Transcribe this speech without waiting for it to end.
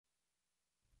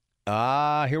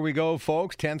Here we go,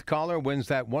 folks. 10th caller wins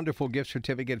that wonderful gift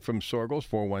certificate from Sorgles,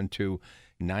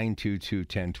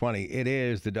 412-922-1020. It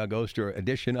is the Doug Oster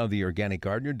edition of The Organic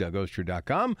Gardener,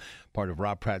 DougOster.com, part of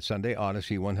Rob Pratt Sunday,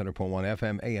 Odyssey 100.1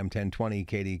 FM, AM 1020,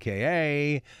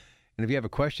 KDKA. And if you have a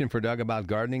question for Doug about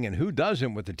gardening, and who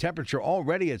doesn't, with the temperature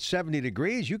already at 70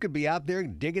 degrees, you could be out there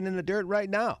digging in the dirt right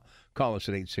now. Call us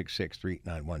at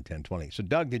 866-391-1020. So,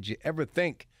 Doug, did you ever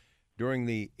think during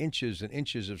the inches and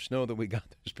inches of snow that we got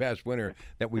this past winter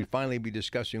that we'd finally be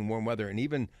discussing warm weather, and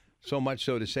even so much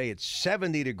so to say it's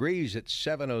 70 degrees at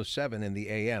 7:07 in the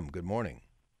a.m.? Good morning.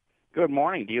 Good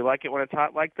morning. Do you like it when it's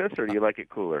hot like this, or do you like it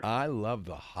cooler? I love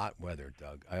the hot weather,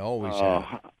 Doug. I always have.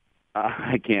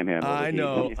 I can't handle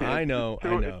it. I know.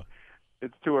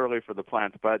 It's too early for the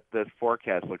plants, but this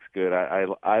forecast looks good.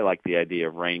 I like the idea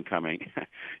of rain coming.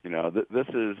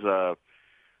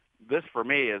 This for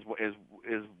me is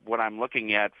what I'm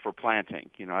looking at for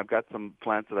planting. I've got some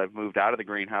plants that I've moved out of the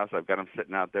greenhouse. I've got them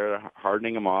sitting out there,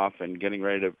 hardening them off and getting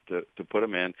ready to put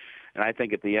them in. And I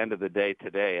think at the end of the day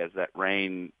today, as that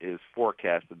rain is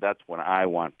forecasted, that's when I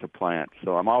want to plant.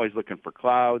 So I'm always looking for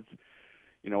clouds.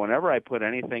 Whenever I put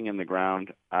anything in the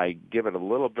ground, I give it a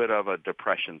little bit of a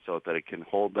depression so that it can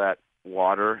hold that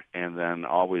water, and then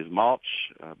always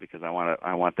mulch because I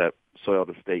want that soil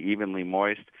to stay evenly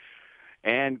moist.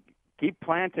 And keep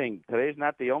planting. Today's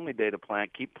not the only day to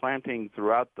plant. Keep planting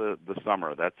throughout the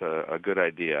summer. That's a good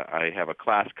idea. I have a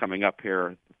class coming up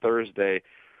here Thursday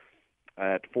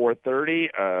at 4:30,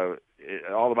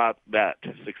 all about that,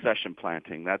 succession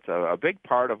planting. That's a big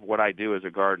part of what I do as a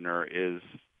gardener is,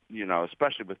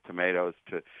 especially with tomatoes,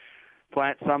 to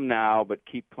plant some now, but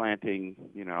keep planting,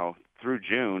 through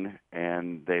June.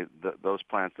 And those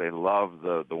plants, they love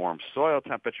the warm soil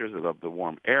temperatures. They love the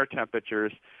warm air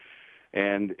temperatures.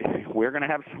 And we're going to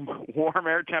have some warm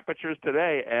air temperatures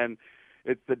today, and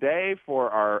it's the day for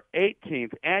our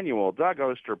 18th annual Doug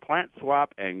Oster Plant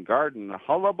Swap and Garden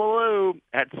Hullabaloo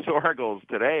at Sorgles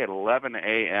today at 11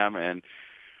 a.m. And,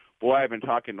 boy, I've been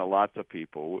talking to lots of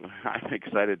people. I'm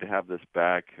excited to have this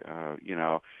back.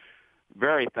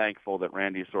 Very thankful that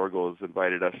Randy Sorgles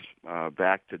invited us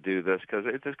back to do this because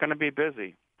it's going to be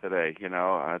busy today.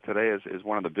 Today is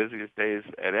one of the busiest days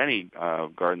at any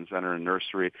garden center and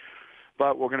nursery.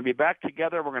 But we're going to be back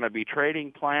together. We're going to be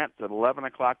trading plants at 11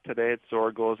 o'clock today at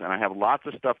Sorgles, and I have lots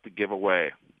of stuff to give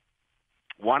away.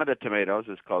 One of the tomatoes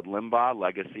is called Limbaugh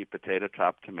Legacy Potato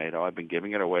Top Tomato. I've been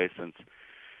giving it away since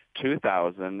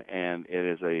 2000, and it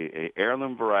is a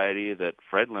heirloom variety that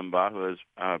Fred Limbaugh, who has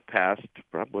passed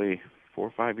probably 4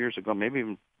 or 5 years ago, maybe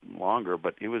even longer,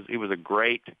 but he was a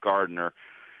great gardener.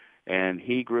 And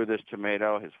he grew this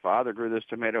tomato. His father grew this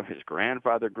tomato. His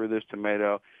grandfather grew this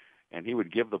tomato. And he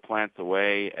would give the plants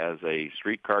away as a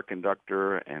streetcar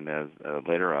conductor and as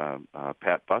later a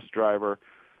Pat bus driver.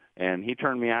 And he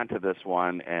turned me on to this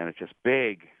one, and it's just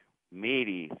big,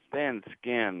 meaty,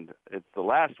 thin-skinned. It's the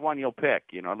last one you'll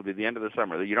pick. It'll be the end of the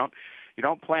summer. You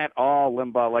don't plant all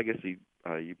Limbaugh Legacy.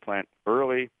 You plant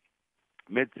early,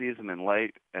 mid-season, and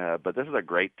late. But this is a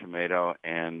great tomato,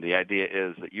 and the idea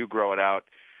is that you grow it out,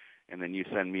 and then you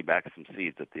send me back some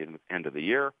seeds at the end of the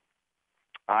year.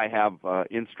 I have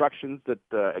instructions that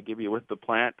I give you with the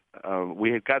plant.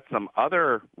 We have got some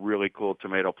other really cool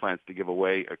tomato plants to give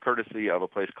away, courtesy of a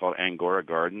place called Angora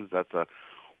Gardens. That's a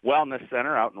wellness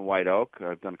center out in White Oak.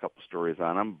 I've done a couple stories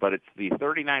on them, but it's the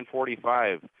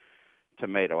 3945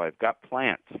 tomato. I've got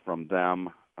plants from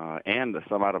them and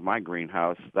some out of my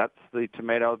greenhouse. That's the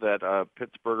tomato that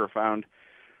Pittsburgher found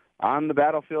on the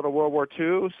battlefield of World War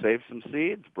II, saved some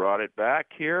seeds, brought it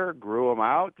back here, grew them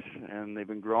out, and they've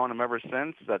been growing them ever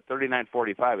since. That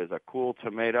 3945 is a cool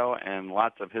tomato and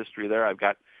lots of history there. I've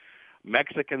got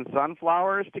Mexican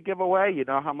sunflowers to give away. You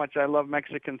know how much I love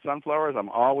Mexican sunflowers. I'm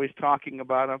always talking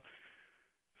about them.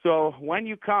 So when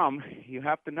you come, you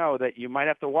have to know that you might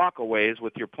have to walk a ways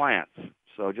with your plants.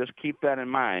 So just keep that in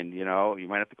mind. You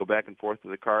might have to go back and forth to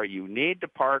the car. You need to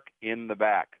park in the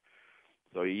back.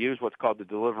 So you use what's called the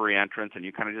delivery entrance, and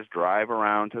you kind of just drive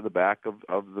around to the back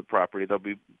of the property. They'll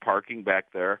be parking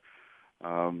back there.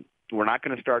 We're not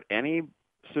going to start any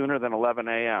sooner than 11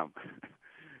 a.m.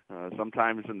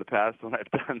 Sometimes in the past when I've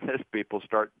done this, people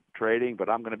start trading, but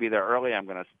I'm going to be there early. I'm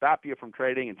going to stop you from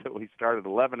trading until we start at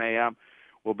 11 a.m.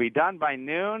 We'll be done by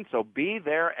noon, so be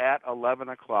there at 11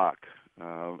 o'clock.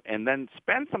 And then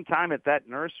spend some time at that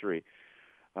nursery.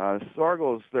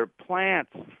 Sorgles, their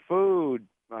plants, food,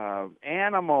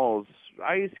 animals,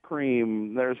 ice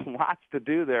cream. There's lots to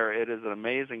do there. It is an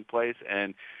amazing place,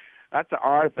 and that's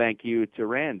our thank you to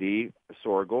Randy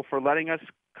Sorgel for letting us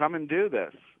come and do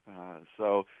this.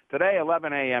 So today,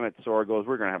 11 a.m. at Sorgles,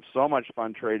 we're going to have so much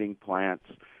fun trading plants.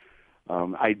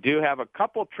 I do have a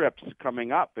couple trips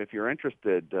coming up if you're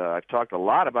interested. I've talked a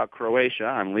lot about Croatia.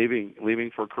 I'm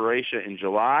leaving for Croatia in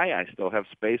July. I still have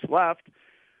space left.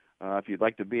 If you'd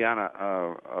like to be on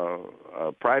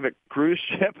a private cruise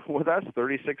ship with us,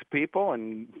 36 people,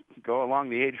 and go along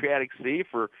the Adriatic Sea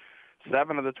for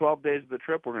 7 of the 12 days of the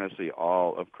trip, we're going to see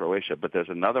all of Croatia. But there's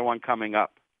another one coming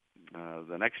up.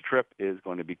 The next trip is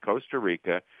going to be Costa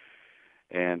Rica,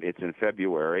 and it's in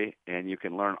February, and you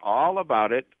can learn all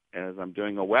about it as I'm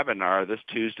doing a webinar this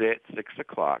Tuesday at 6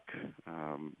 o'clock.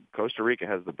 Costa Rica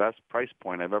has the best price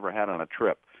point I've ever had on a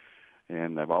trip,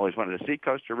 and I've always wanted to see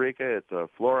Costa Rica. It's a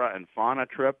flora and fauna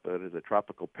trip. It is a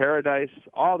tropical paradise.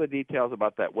 All the details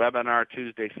about that webinar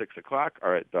Tuesday, 6 o'clock,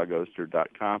 are at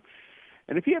DougOster.com.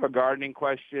 And if you have a gardening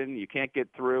question, you can't get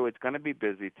through, it's going to be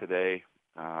busy today.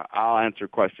 I'll answer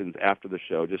questions after the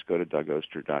show. Just go to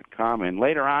DougOster.com. And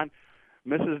later on,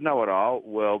 Mrs. Know-It-All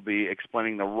will be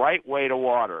explaining the right way to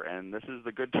water, and this is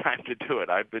the good time to do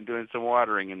it. I've been doing some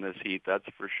watering in this heat, that's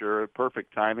for sure.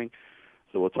 Perfect timing.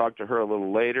 So we'll talk to her a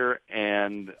little later,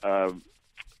 and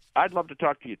I'd love to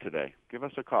talk to you today. Give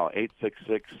us a call,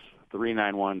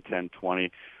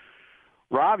 866-391-1020.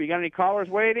 Rob, you got any callers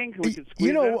waiting? We can squeeze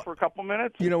in for a couple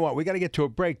minutes. You know what? We got to get to a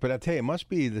break, but I tell you, it must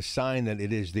be the sign that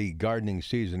it is the gardening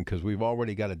season because we've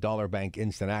already got a Dollar Bank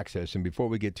instant access. And before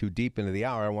we get too deep into the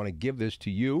hour, I want to give this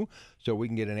to you so we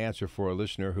can get an answer for a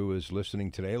listener who is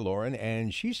listening today, Lauren.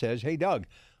 And she says, "Hey, Doug,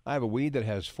 I have a weed that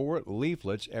has 4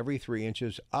 leaflets every 3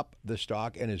 inches up the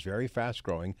stalk and is very fast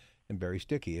growing and very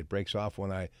sticky. It breaks off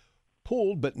when I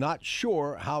pulled, but not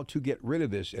sure how to get rid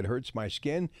of this. It hurts my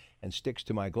skin and sticks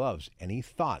to my gloves. Any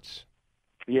thoughts?"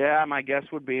 Yeah, my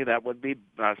guess would be that would be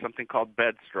something called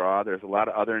bed straw. There's a lot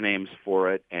of other names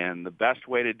for it, and the best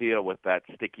way to deal with that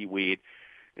sticky weed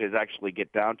is actually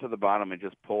get down to the bottom and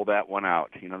just pull that one out.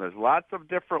 You know, there's lots of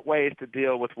different ways to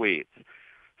deal with weeds.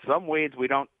 Some weeds we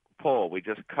don't pull, we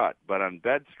just cut. But on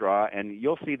bed straw, and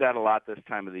you'll see that a lot this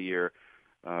time of the year,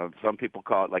 some people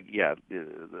call it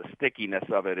the stickiness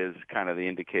of it is kind of the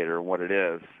indicator of what it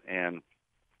is. And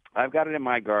I've got it in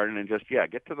my garden and just,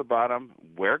 get to the bottom,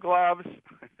 wear gloves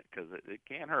because it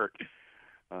can't hurt,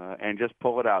 and just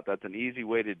pull it out. That's an easy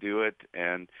way to do it.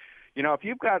 And, if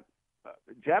you've got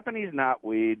Japanese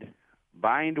knotweed,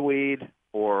 bindweed,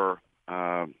 or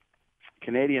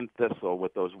Canadian thistle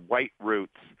with those white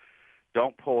roots,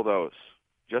 don't pull those.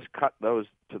 Just cut those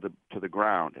to the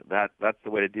ground. That's the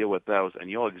way to deal with those,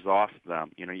 and you'll exhaust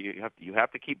them. You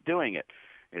have to keep doing it.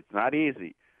 It's not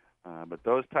easy, but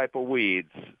those type of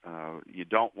weeds you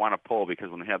don't want to pull because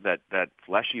when they have that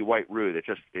fleshy white root,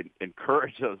 it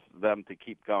encourages them to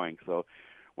keep going. So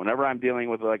whenever I'm dealing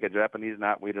with like a Japanese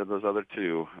knotweed or those other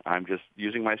two, I'm just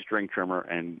using my string trimmer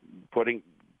and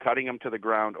cutting them to the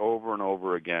ground over and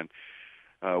over again.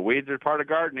 Weeds are part of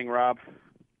gardening, Rob.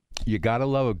 You got to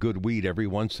love a good weed every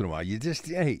once in a while. You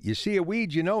see a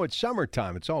weed, it's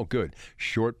summertime. It's all good.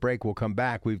 Short break. We'll come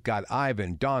back. We've got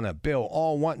Ivan, Donna, Bill,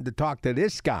 all wanting to talk to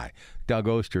this guy. Doug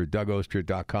Oster,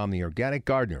 DougOster.com, the Organic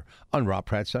Gardener on Rob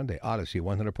Pratt Sunday. Odyssey,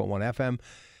 100.1 FM,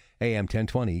 AM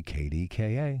 1020,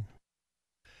 KDKA.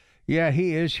 Yeah,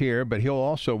 he is here, but he'll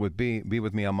also be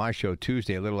with me on my show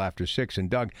Tuesday, a little after 6. And,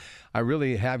 Doug, I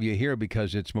really have you here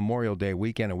because it's Memorial Day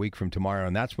weekend, a week from tomorrow,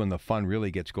 and that's when the fun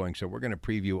really gets going. So we're going to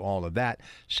preview all of that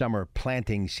summer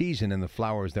planting season and the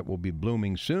flowers that will be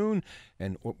blooming soon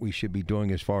and what we should be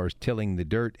doing as far as tilling the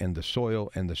dirt and the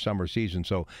soil and the summer season.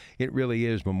 So it really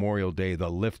is Memorial Day,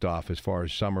 the liftoff as far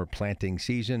as summer planting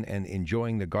season and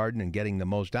enjoying the garden and getting the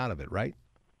most out of it, right?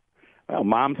 Well,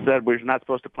 Mom said we're not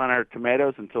supposed to plant our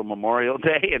tomatoes until Memorial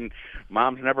Day, and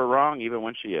Mom's never wrong, even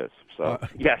when she is. So,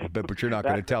 yes. But you're not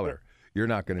going to tell her. You're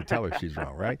not going to tell her she's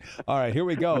wrong, right? All right, here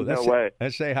we go. No way.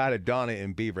 Let's say hi to Donna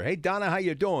in Beaver. Hey, Donna, how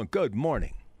you doing? Good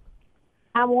morning.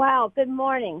 I'm well. Good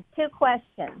morning. 2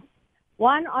 questions.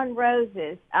 One on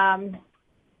roses.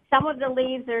 Some of the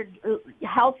leaves are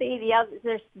healthy. The others,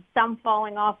 there's some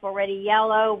falling off already,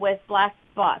 yellow with black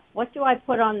spots. What do I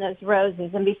put on those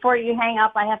roses? And before you hang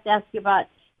up, I have to ask you about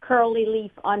curly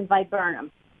leaf on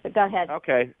viburnum. So go ahead.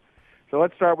 Okay. So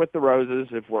let's start with the roses.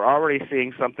 If we're already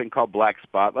seeing something called black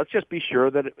spot, let's just be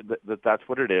sure that that's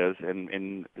what it is.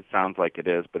 And it sounds like it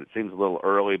is, but it seems a little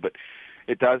early. But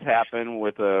it does happen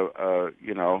with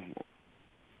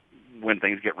when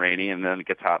things get rainy and then it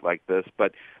gets hot like this.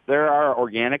 But there are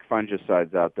organic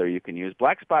fungicides out there you can use.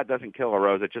 Black spot doesn't kill a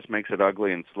rose. It just makes it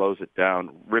ugly and slows it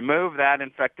down. Remove that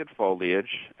infected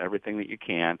foliage, everything that you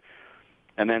can,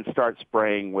 and then start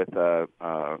spraying with an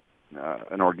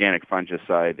organic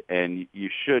fungicide, and you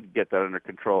should get that under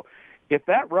control. If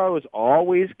that rose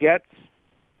always gets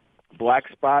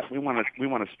black spot, we want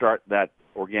to start that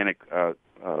organic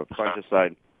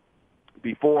fungicide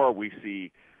before we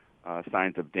see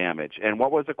signs of damage. And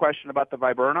what was the question about the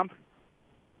viburnum?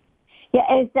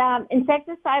 Yeah, is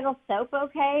insecticidal soap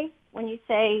okay when you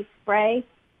say spray?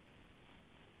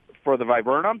 For the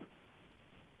viburnum?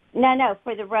 No,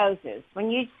 for the roses.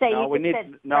 When you say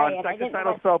said spray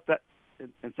insecticidal soap.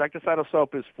 Insecticidal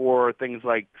soap is for things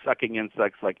like sucking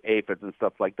insects, like aphids and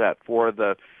stuff like that. For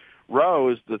the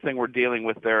rose, the thing we're dealing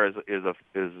with there is a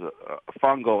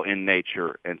fungal in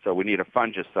nature, and so we need a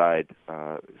fungicide.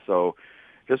 So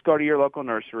just go to your local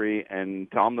nursery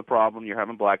and tell them the problem. You're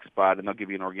having black spot, and they'll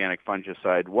give you an organic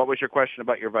fungicide. What was your question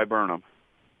about your viburnum?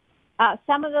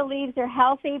 Some of the leaves are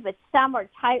healthy, but some are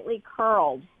tightly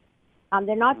curled.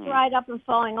 They're not dried up and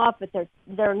falling off, but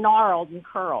they're gnarled and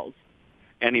curled.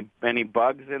 Any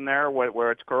bugs in there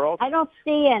where it's curled? I don't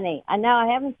see any. I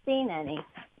haven't seen any.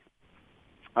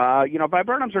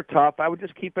 Viburnums are tough. I would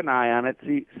just keep an eye on it,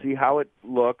 see how it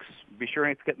looks, be sure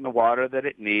it's getting the water that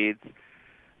it needs,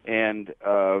 and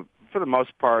for the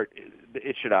most part,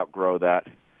 it should outgrow that.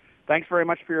 Thanks very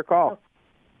much for your call.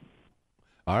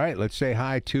 All right, let's say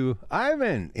hi to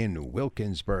Ivan in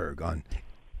Wilkinsburg on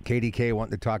KDK,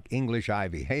 wanting to talk English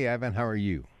ivy. Hey, Ivan, how are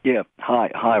you? Yeah,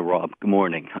 hi, Rob. Good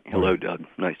morning. Hello, Doug.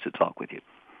 Nice to talk with you.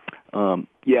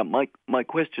 My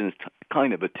question is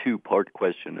kind of a two-part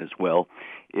question as well.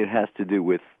 It has to do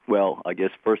with, well, I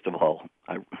guess first of all,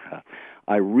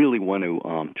 I really want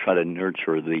to try to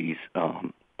nurture these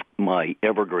my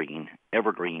evergreen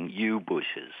yew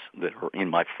bushes that are in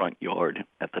my front yard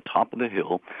at the top of the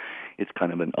hill. It's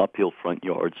kind of an uphill front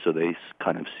yard, so they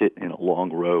kind of sit in a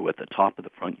long row at the top of the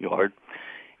front yard.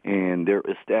 And they're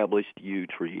established yew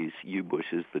trees, yew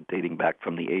bushes that dating back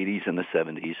from the 80s and the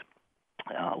 70s,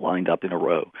 lined up in a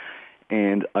row.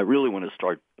 And I really want to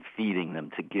start feeding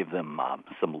them to give them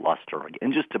some luster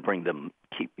and just to bring them,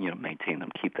 maintain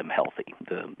them, keep them healthy.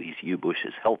 These yew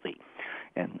bushes healthy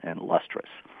and lustrous.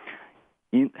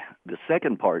 The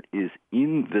second part is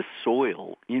in the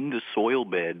soil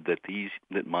bed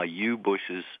that my yew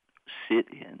bushes sit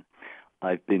in.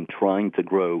 I've been trying to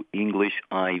grow English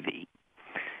ivy.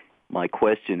 My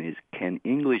question is, can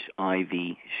English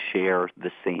ivy share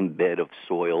the same bed of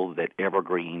soil that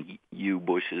evergreen yew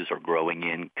bushes are growing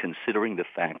in, considering the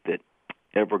fact that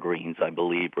evergreens, I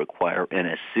believe, require an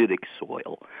acidic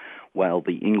soil, while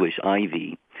the English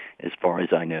ivy, as far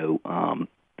as I know,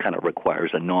 kind of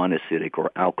requires a non-acidic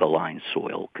or alkaline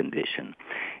soil condition.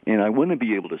 And I want to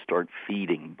be able to start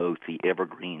feeding both the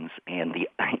evergreens and the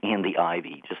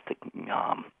ivy.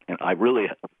 And I've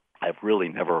really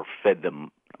never fed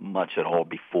them much at all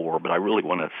before, but I really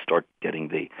want to start getting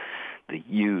the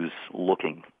yews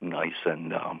looking nice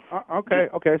and.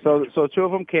 Okay. So two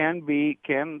of them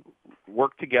can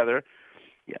work together.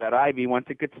 Yeah. That ivy, once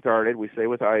it gets started, we say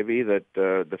with ivy that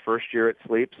the first year it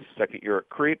sleeps, second year it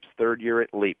creeps, third year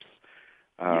it leaps.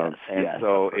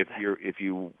 So if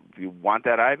you want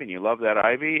that ivy and you love that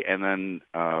ivy, and then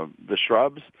the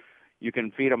shrubs, you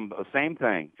can feed them the same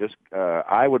thing. Just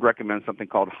I would recommend something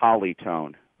called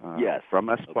Hollytone. From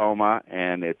Espoma,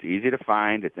 and it's easy to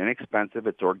find. It's inexpensive.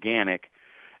 It's organic,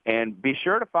 and be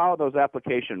sure to follow those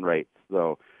application rates.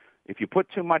 Though, if you put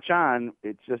too much on,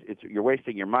 you're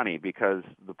wasting your money because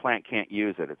the plant can't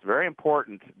use it. It's very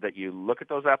important that you look at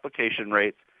those application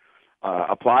rates,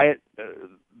 apply it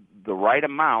the right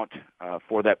amount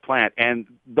for that plant. And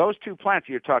those two plants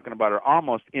you're talking about are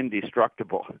almost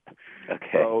indestructible. Okay.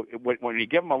 So when you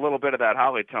give them a little bit of that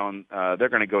Hollytone, they're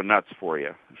going to go nuts for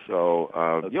you.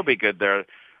 So you'll be good there.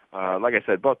 Like I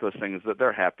said, both those things,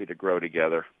 they're happy to grow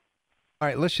together. All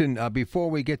right, listen,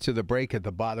 before we get to the break at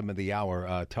the bottom of the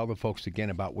hour, tell the folks again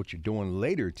about what you're doing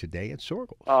later today at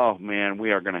Soergel's. Oh, man,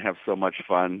 we are going to have so much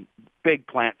fun. Big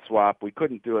plant swap. We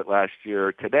couldn't do it last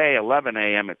year. Today, 11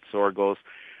 a.m. at Soergel's.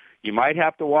 You might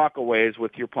have to walk a ways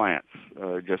with your plants,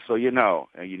 just so you know.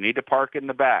 You need to park in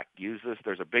the back. Use this.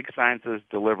 There's a big sign that says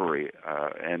delivery,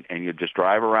 and you just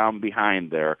drive around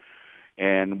behind there.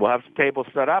 And we'll have some tables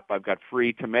set up. I've got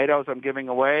free tomatoes I'm giving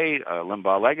away,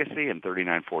 Limbaugh Legacy and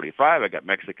 3945. I got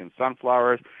Mexican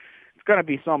sunflowers. It's going to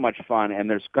be so much fun,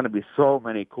 and there's going to be so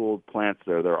many cool plants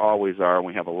there. There always are, and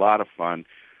we have a lot of fun.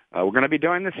 We're going to be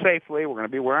doing this safely. We're going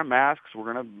to be wearing masks.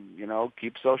 We're going to,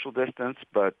 keep social distance,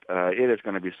 but it is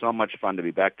going to be so much fun to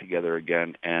be back together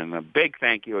again. And a big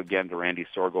thank you again to Randy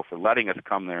Soergel for letting us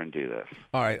come there and do this.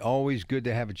 All right. Always good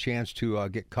to have a chance to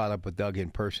get caught up with Doug in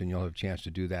person. You'll have a chance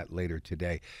to do that later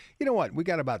today. You know what? We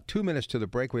got about 2 minutes to the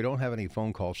break. We don't have any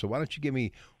phone calls, so why don't you give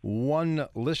me one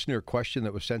listener question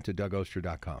that was sent to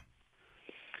DougOster.com.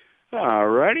 All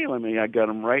righty, I got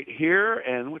them right here.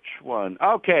 And which one?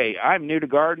 Okay, I'm new to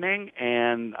gardening,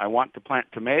 and I want to plant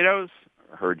tomatoes.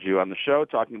 I heard you on the show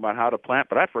talking about how to plant,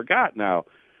 but I forgot now.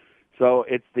 So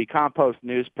it's the compost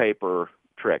newspaper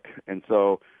trick. And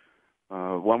so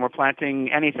when we're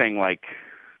planting anything like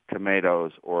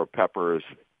tomatoes or peppers,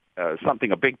 a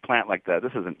big plant like that,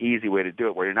 this is an easy way to do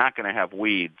it where you're not going to have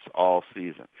weeds all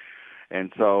season.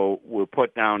 And so we'll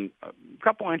put down a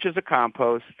couple inches of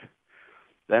compost.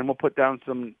 Then we'll put down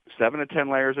some 7 to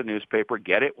 10 layers of newspaper,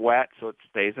 get it wet so it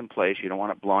stays in place. You don't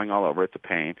want it blowing all over. It's a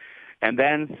pain. And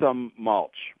then some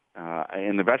mulch.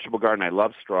 In the vegetable garden, I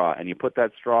love straw. And you put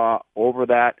that straw over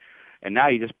that, and now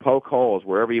you just poke holes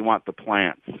wherever you want the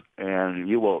plants. And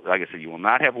you will, like I said, you will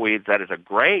not have weeds. That is a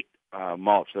great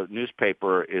mulch. The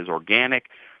newspaper is organic.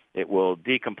 It will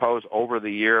decompose over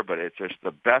the year, but it's just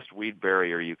the best weed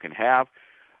barrier you can have.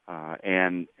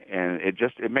 And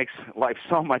it makes life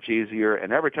so much easier.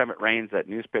 And every time it rains, that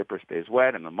newspaper stays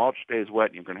wet and the mulch stays wet,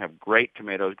 and you're going to have great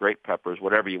tomatoes, great peppers,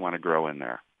 whatever you want to grow in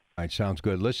there. All right, sounds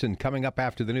good. Listen, coming up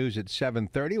after the news at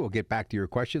 7:30, we'll get back to your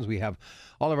questions. We have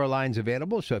all of our lines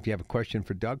available, so if you have a question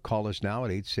for Doug, call us now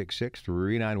at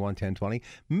 866-391-1020.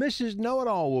 Mrs.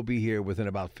 Know-It-All will be here within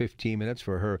about 15 minutes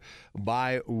for her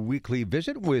bi-weekly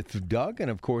visit with Doug,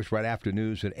 and, of course, right after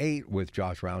news at 8 with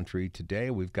Josh Roundtree today.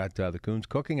 We've got the Coons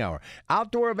Cooking Hour.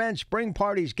 Outdoor events, spring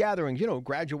parties, gatherings,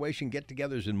 graduation,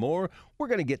 get-togethers, and more. We're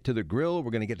going to get to the grill.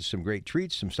 We're going to get to some great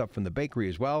treats, some stuff from the bakery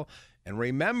as well. And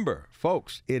remember,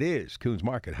 folks, it is Coons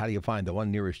Market. How do you find the one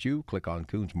nearest you? Click on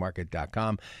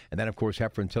CoonsMarket.com. And then, of course,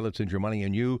 Heffron Tillotson, Your Money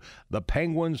and You, the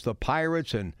Penguins, the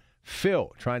Pirates, and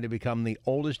Phil trying to become the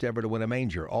oldest ever to win a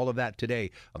manger. All of that today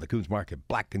on the Coons Market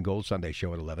Black and Gold Sunday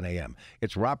show at 11 a.m.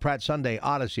 It's Rob Pratt Sunday,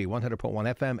 Odyssey, 100.1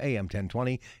 FM, AM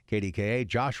 1020, KDKA.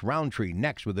 Josh Roundtree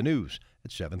next with the news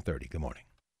at 7:30. Good morning.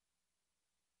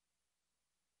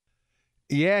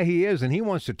 Yeah, he is, and he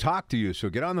wants to talk to you. So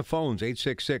get on the phones,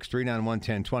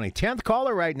 866-391-1020. 10th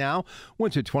caller right now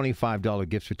wins a $25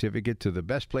 gift certificate to the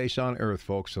best place on earth,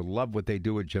 folks. I love what they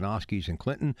do at Janoski's in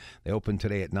Clinton. They open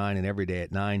today at 9 and every day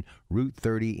at 9. Route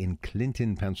 30 in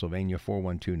Clinton, Pennsylvania,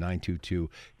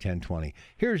 412-922-1020.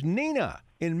 Here's Nina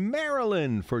in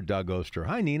Maryland for Doug Oster.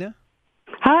 Hi, Nina.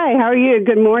 Hi, how are you?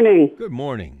 Good morning. Good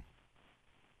morning.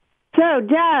 So,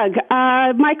 Doug,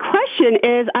 my question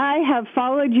is, I have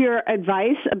followed your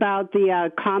advice about the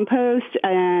compost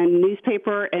and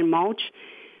newspaper and mulch,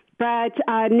 but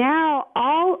now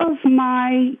all of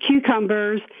my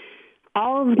cucumbers,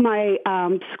 all of my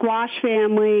squash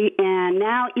family, and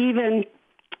now even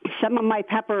some of my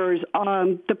peppers,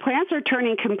 the plants are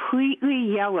turning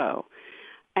completely yellow.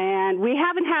 And we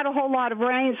haven't had a whole lot of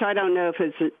rain, so I don't know if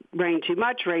it's rained too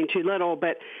much, rained too little,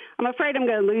 but I'm afraid I'm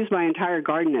going to lose my entire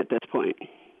garden at this point.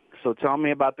 So tell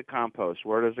me about the compost.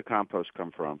 Where does the compost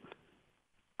come from?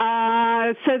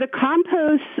 So the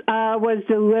compost was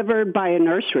delivered by a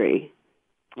nursery.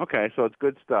 Okay, so it's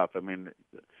good stuff. I mean,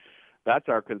 that's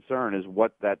our concern is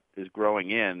what that is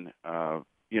growing in. As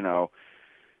long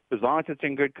as it's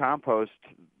in good compost,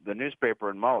 the newspaper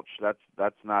and mulch, that's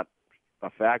not a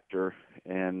factor,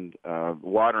 and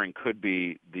watering could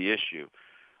be the issue.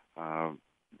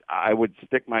 I would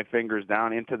stick my fingers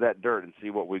down into that dirt and see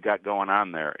what we got going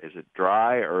on there. Is it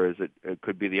dry, or it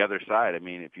could be the other side? I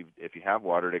mean, if you have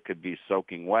watered, it could be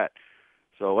soaking wet.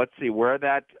 So let's see where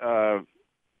that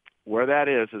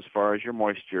is as far as your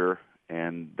moisture,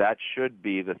 and that should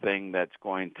be the thing that's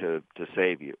going to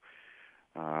save you,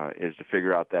 is to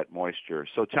figure out that moisture.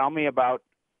 So tell me about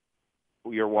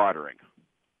your watering.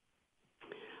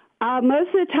 Most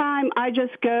of the time, I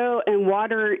just go and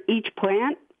water each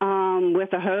plant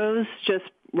with a hose, just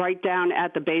right down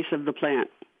at the base of the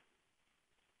plant.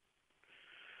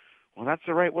 Well, that's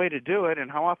the right way to do it.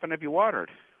 And how often have you watered?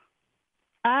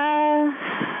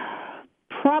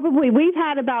 Probably. We've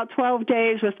had about 12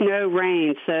 days with no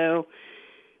rain, so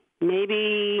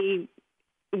maybe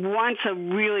once a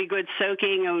really good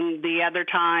soaking, and the other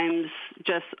times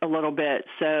just a little bit.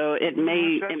 So it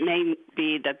may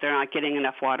be that they're not getting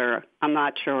enough water. I'm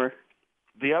not sure.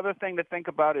 The other thing to think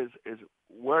about is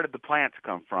where did the plants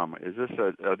come from? Is this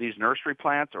are these nursery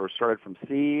plants, or started from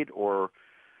seed, or?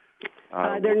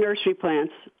 They're nursery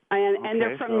plants, and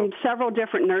they're from several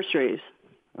different nurseries.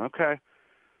 Okay.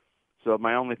 So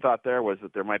my only thought there was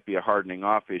that there might be a hardening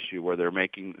off issue where they're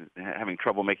having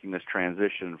trouble making this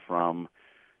transition from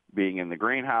being in the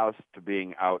greenhouse to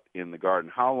being out in the garden.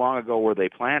 How long ago were they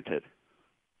planted?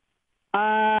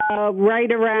 Right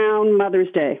around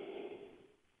Mother's Day.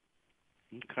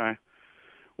 Okay.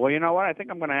 Well, you know what? I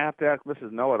think I'm going to have to ask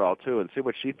Mrs. Know-It-All, too, and see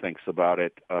what she thinks about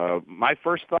it. My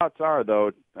first thoughts are,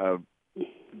 though,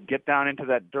 get down into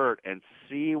that dirt and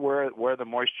see where the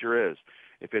moisture is.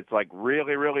 If it's like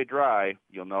really, really dry,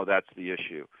 you'll know that's the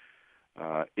issue.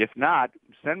 If not,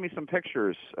 send me some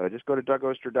pictures. Just go to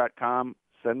DougOster.com.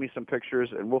 Send me some pictures,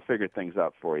 and we'll figure things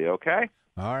out for you, okay?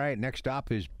 All right, next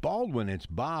stop is Baldwin. It's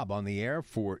Bob on the air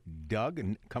for Doug.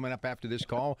 And coming up after this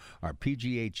call, our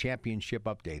PGA Championship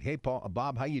update. Hey,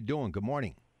 Bob, how you doing? Good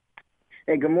morning.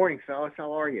 Hey, good morning, fellas.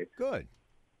 How are you? Good.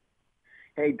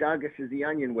 Hey, Doug, this is the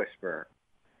Onion Whisperer.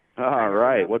 All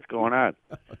right, what's going on?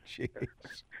 Oh, jeez.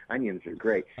 Onions are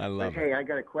great. I love Hey, I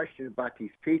got a question about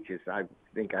these peaches. I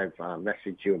think I've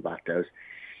messaged you about those.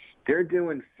 They're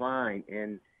doing fine,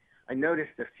 and I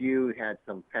noticed a few had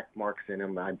some peck marks in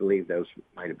them. I believe those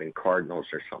might have been cardinals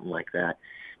or something like that.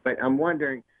 But I'm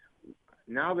wondering,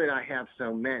 now that I have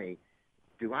so many,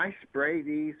 do I spray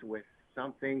these with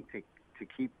something to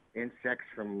keep insects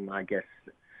from, I guess,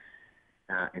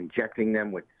 injecting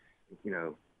them with,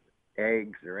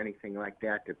 eggs or anything like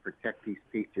that to protect these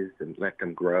peaches and let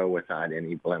them grow without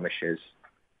any blemishes?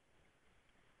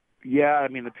 Yeah, I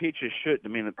mean, the peaches should. I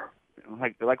mean,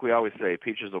 like we always say,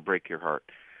 peaches will break your heart,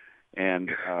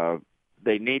 and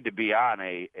they need to be on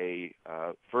a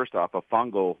first off a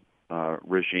fungal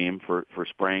regime for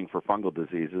spraying for fungal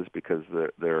diseases, because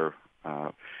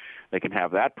they can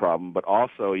have that problem. But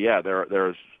also,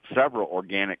 there's several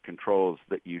organic controls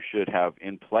that you should have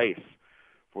in place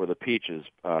for the peaches,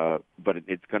 but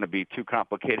it's going to be too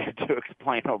complicated to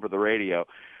explain over the radio.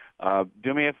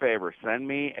 Do me a favor, send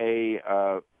me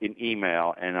an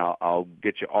email, and I'll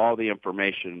get you all the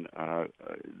information.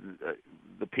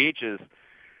 The peaches,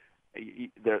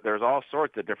 there's all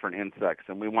sorts of different insects,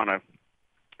 and we want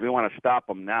to stop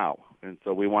them now. And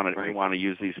so we want to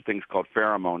use these things called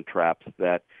pheromone traps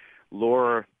that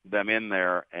lure them in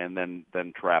there and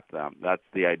then trap them. That's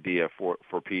the idea for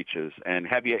peaches. And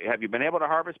have you been able to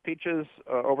harvest peaches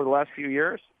over the last few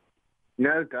years?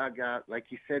 No, Doug. Like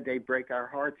you said, they break our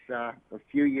hearts. A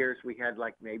few years we had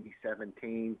like maybe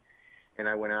 17, and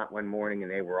I went out one morning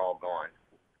and they were all gone.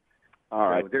 All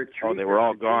right. So they were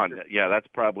all gone. Yeah, that's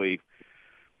probably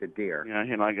the deer.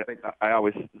 I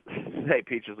always say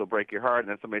peaches will break your heart, and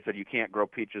then somebody said you can't grow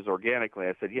peaches organically.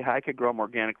 I said, I could grow them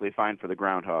organically fine for the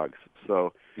groundhogs.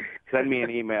 So send me an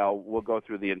email. We'll go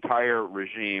through the entire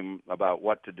regime about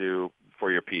what to do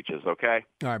for your peaches, okay?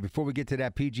 All right, before we get to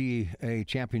that PGA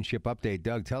Championship update,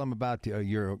 Doug, tell them about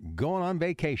you're going on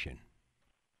vacation.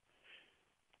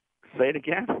 Say it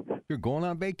again? You're going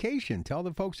on vacation. Tell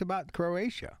the folks about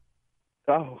Croatia.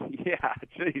 Oh, yeah.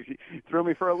 Jeez, you threw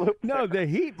me for a loop. No, the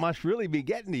heat must really be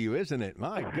getting to you, isn't it?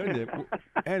 My goodness.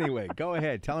 Anyway, go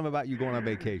ahead. Tell them about you going on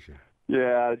vacation.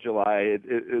 Yeah, July.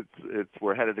 It's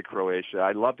we're headed to Croatia.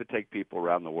 I'd love to take people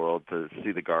around the world to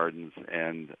see the gardens,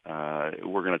 and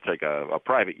we're going to take a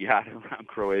private yacht around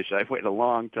Croatia. I've waited a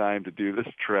long time to do this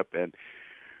trip, and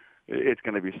it's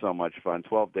going to be so much fun.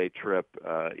 12-day trip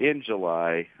in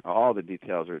July. All the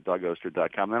details are at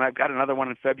DougOster.com. Then I've got another one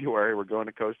in February. We're going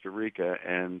to Costa Rica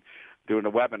and doing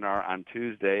a webinar on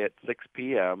Tuesday at 6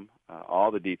 p.m.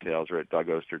 All the details are at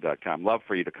DougOster.com. Love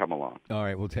for you to come along. All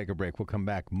right, we'll take a break. We'll come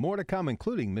back. More to come,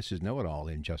 including Mrs. Know-It-All,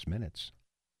 in just minutes.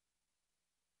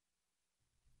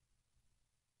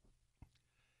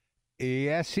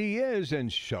 Yes, he is,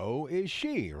 and so is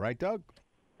she. Right, Doug?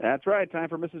 That's right. Time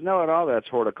for Mrs. Know-It-All. That's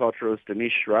horticulturist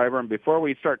Denise Shriver. And before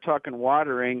we start talking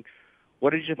watering,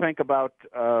 what did you think about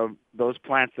those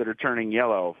plants that are turning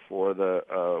yellow for the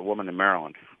woman in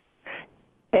Maryland?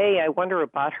 Hey, I wonder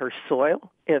about her soil,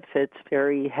 if it's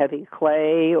very heavy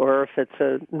clay or if it's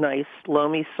a nice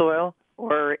loamy soil,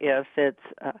 or if it's,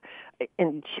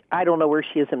 and I don't know where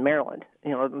she is in Maryland.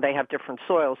 They have different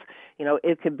soils.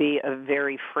 It could be a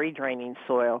very free-draining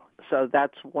soil. So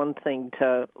that's one thing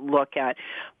to look at.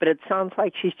 But it sounds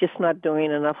like she's just not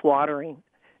doing enough watering.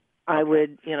 I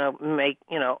would,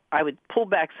 I would pull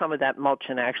back some of that mulch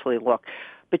and actually look.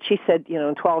 But she said,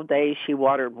 in 12 days she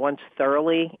watered once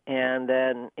thoroughly and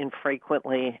then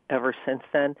infrequently ever since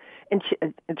then. And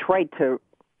it's right to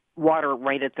water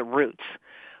right at the roots,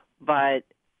 but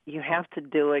you have to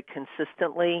do it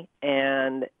consistently,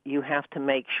 and you have to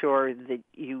make sure that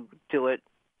you do it,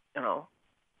 on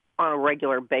a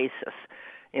regular basis,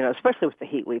 especially with the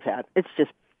heat we've had. It's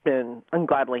just been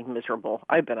ungodly miserable.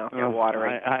 I've been out there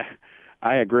watering.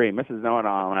 I agree. Mrs.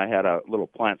 Know-It-All and I had a little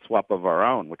plant swap of our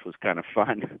own, which was kind of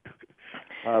fun.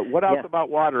 What else about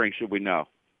watering should we know?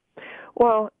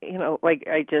 Well, like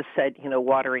I just said,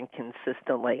 watering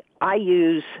consistently. I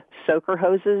use soaker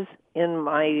hoses in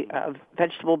my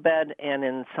vegetable bed and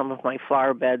in some of my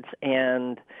flower beds,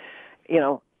 and,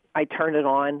 I turn it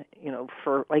on,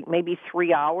 for like maybe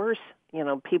 3 hours.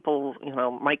 People,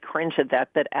 might cringe at that,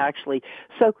 but actually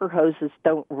soaker hoses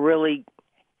don't really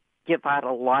give out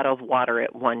a lot of water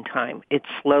at one time. It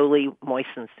slowly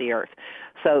moistens the earth.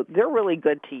 So they're really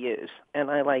good to use, and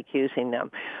I like using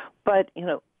them. But,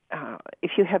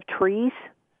 if you have trees,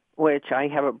 which I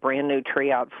have a brand new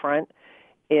tree out front,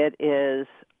 it is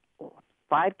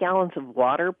 5 gallons of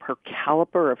water per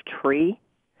caliper of tree,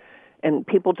 and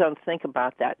people don't think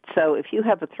about that. So if you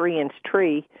have a 3-inch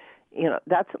tree,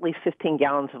 that's at least 15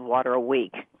 gallons of water a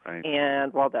week. Right.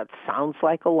 And while that sounds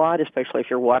like a lot, especially if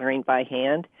you're watering by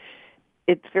hand,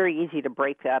 it's very easy to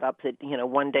break that up. That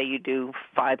one day you do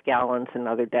 5 gallons,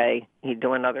 another day you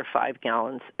do another 5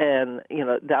 gallons, and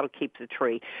that'll keep the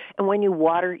tree. And when you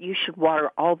water, you should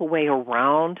water all the way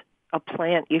around a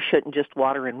plant. You shouldn't just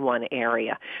water in one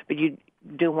area, but you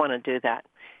do want to do that.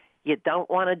 You don't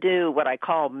want to do what I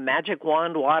call magic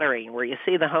wand watering, where you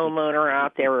see the homeowner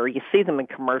out there, or you see them in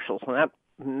commercials, and that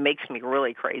makes me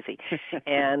really crazy.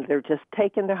 And they're just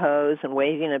taking the hose and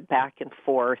waving it back and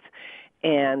forth,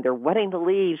 and they're wetting the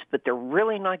leaves, but they're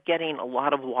really not getting a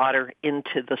lot of water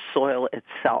into the soil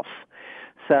itself.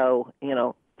 So,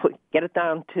 get it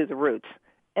down to the roots.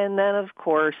 And then, of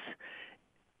course,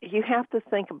 you have to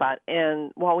think about,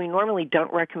 and while we normally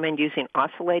don't recommend using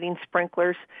oscillating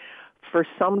sprinklers, for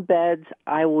some beds,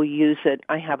 I will use it.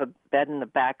 I have a bed in the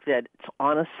back that it's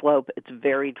on a slope. It's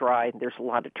very dry. There's a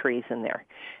lot of trees in there.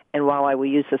 And while I will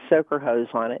use a soaker hose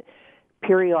on it,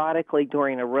 periodically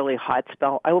during a really hot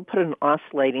spell, I will put an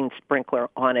oscillating sprinkler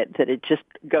on it that it just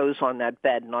goes on that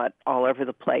bed, not all over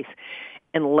the place,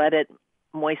 and let it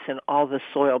moisten all the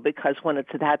soil, because when it's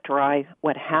that dry,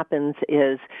 what happens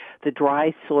is the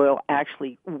dry soil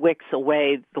actually wicks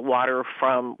away the water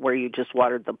from where you just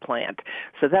watered the plant.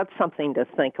 So that's something to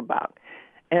think about.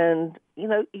 And, you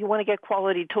want to get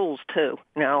quality tools, too.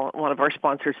 Now, one of our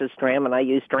sponsors is Dram, and I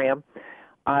use Dram.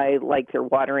 I like their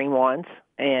watering wands,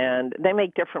 and they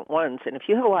make different ones. And if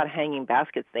you have a lot of hanging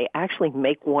baskets, they actually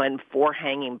make one for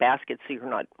hanging baskets so you're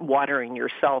not watering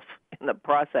yourself in the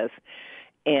process.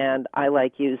 And I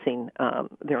like using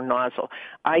their nozzle.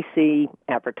 I see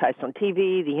advertised on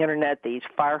TV, the internet, these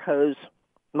fire hose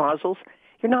nozzles.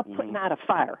 You're not putting out a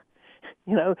fire.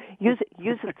 Use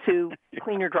it to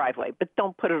clean your driveway, but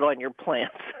don't put it on your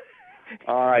plants.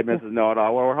 All right, Mrs.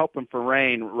 Know-It-All. Well, we're hoping for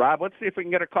rain. Rob, let's see if we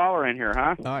can get a caller in here,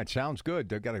 huh? All right, sounds good.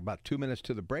 They've got about 2 minutes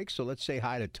to the break, so let's say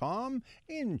hi to Tom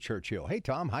in Churchill. Hey,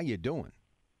 Tom, how you doing?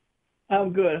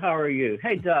 I'm good. How are you?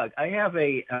 Hey, Doug, I have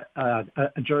a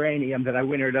geranium that I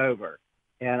wintered over,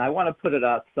 and I want to put it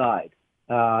outside.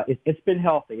 It's been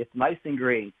healthy. It's nice and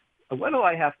green. What do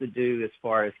I have to do as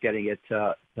far as getting it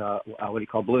to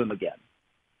bloom again?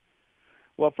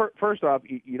 Well, first off,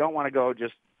 you don't want to go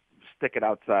just stick it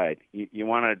outside. You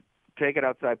want to take it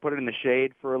outside, put it in the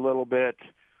shade for a little bit,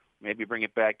 maybe bring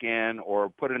it back in, or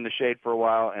put it in the shade for a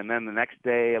while, and then the next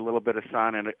day a little bit of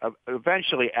sun, and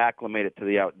eventually acclimate it to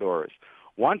the outdoors.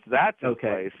 Once that's in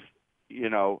place,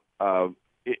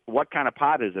 what kind of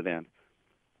pot is it in?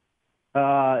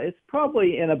 It's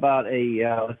probably in about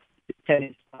a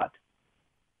 10-inch pot.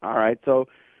 All right, so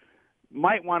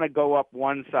might want to go up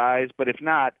one size, but if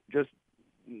not, just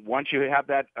once you have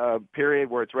that period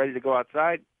where it's ready to go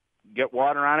outside, get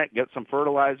water on it, get some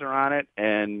fertilizer on it,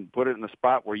 and put it in the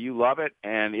spot where you love it,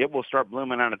 and it will start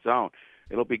blooming on its own.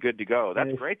 It'll be good to go.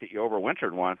 That's great that you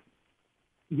overwintered one.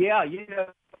 Yeah,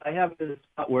 I have this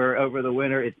spot where over the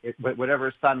winter,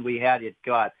 whatever sun we had, it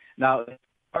got. Now, as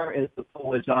far as the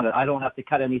foliage on it, I don't have to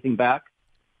cut anything back?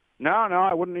 No,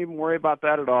 I wouldn't even worry about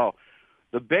that at all.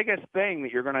 The biggest thing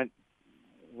that you're going to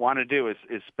want to do is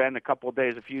spend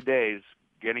a few days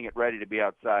getting it ready to be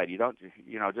outside. You don't,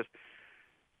 just,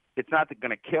 it's not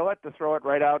going to kill it to throw it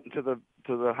right out into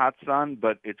the hot sun,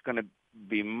 but it's going to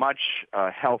be much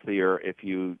healthier if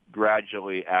you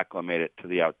gradually acclimate it to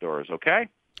the outdoors, okay?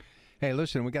 Hey,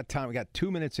 listen, we got time. We got 2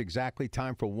 minutes exactly.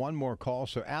 Time for one more call.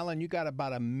 So, Alan, you got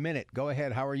about a minute. Go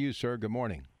ahead. How are you, sir? Good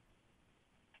morning.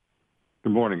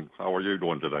 Good morning. How are you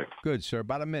doing today? Good, sir.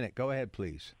 About a minute. Go ahead,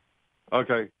 please.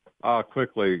 Okay.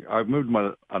 Quickly, I've moved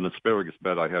an asparagus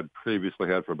bed I had previously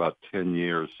had for about 10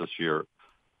 years this year.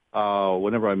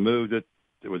 Whenever I moved it,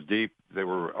 it was deep. They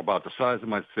were about the size of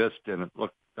my fist, and it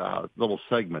looked little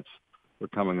segments were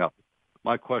coming up.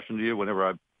 My question to you, whenever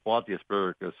I bought the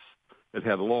asparagus, it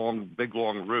had big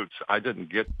long roots. I didn't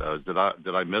get those. Did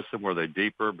I miss them? Were they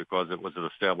deeper because it was an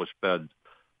established bed?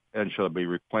 And should I be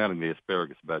replanting the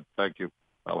asparagus bed? Thank you.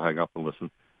 I'll hang up and listen.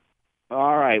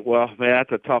 All right. Well,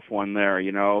 that's a tough one there.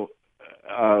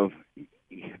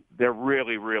 They're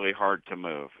really, really hard to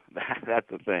move. That's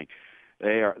the thing.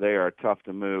 They are tough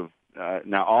to move.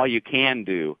 Now, all you can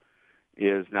do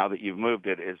is, now that you've moved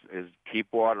it, is keep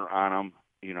water on them.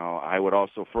 I would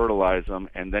also fertilize them,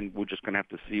 and then we're just going to have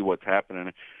to see what's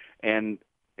happening. And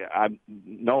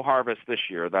no harvest this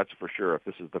year, that's for sure. If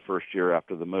this is the first year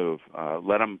after the move,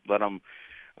 let them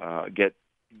get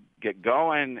get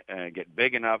going, get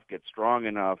big enough, get strong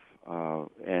enough,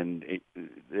 and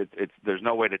there's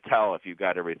no way to tell if you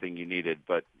got everything you needed.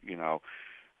 But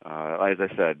as I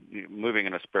said, moving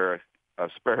an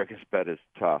asparagus bed is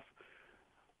tough.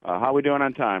 How are we doing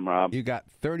on time, Rob? You got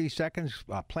 30 seconds,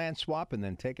 plant swap, and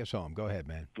then take us home. Go ahead,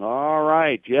 man. All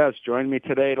right. Yes, join me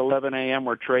today at 11 a.m.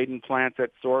 We're trading plants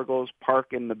at Sorgel's.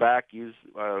 Park in the back. There's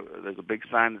a big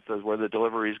sign that says where the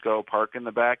deliveries go. Park in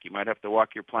the back. You might have to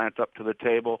walk your plants up to the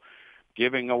table.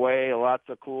 Giving away lots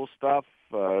of cool stuff,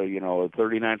 a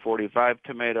 3945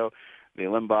 tomato, the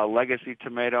Limbaugh Legacy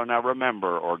tomato. Now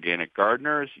remember, organic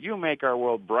gardeners, you make our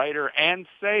world brighter and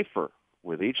safer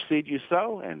with each seed you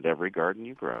sow and every garden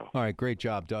you grow. All right, great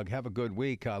job, Doug. Have a good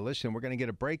week. Listen, we're going to get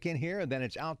a break in here, and then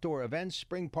it's outdoor events,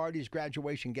 spring parties,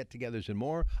 graduation get-togethers, and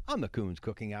more on the Coons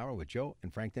Cooking Hour with Joe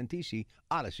and Frank Dentisi,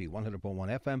 Odyssey 100.1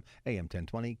 FM, AM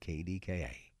 1020,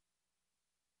 KDKA.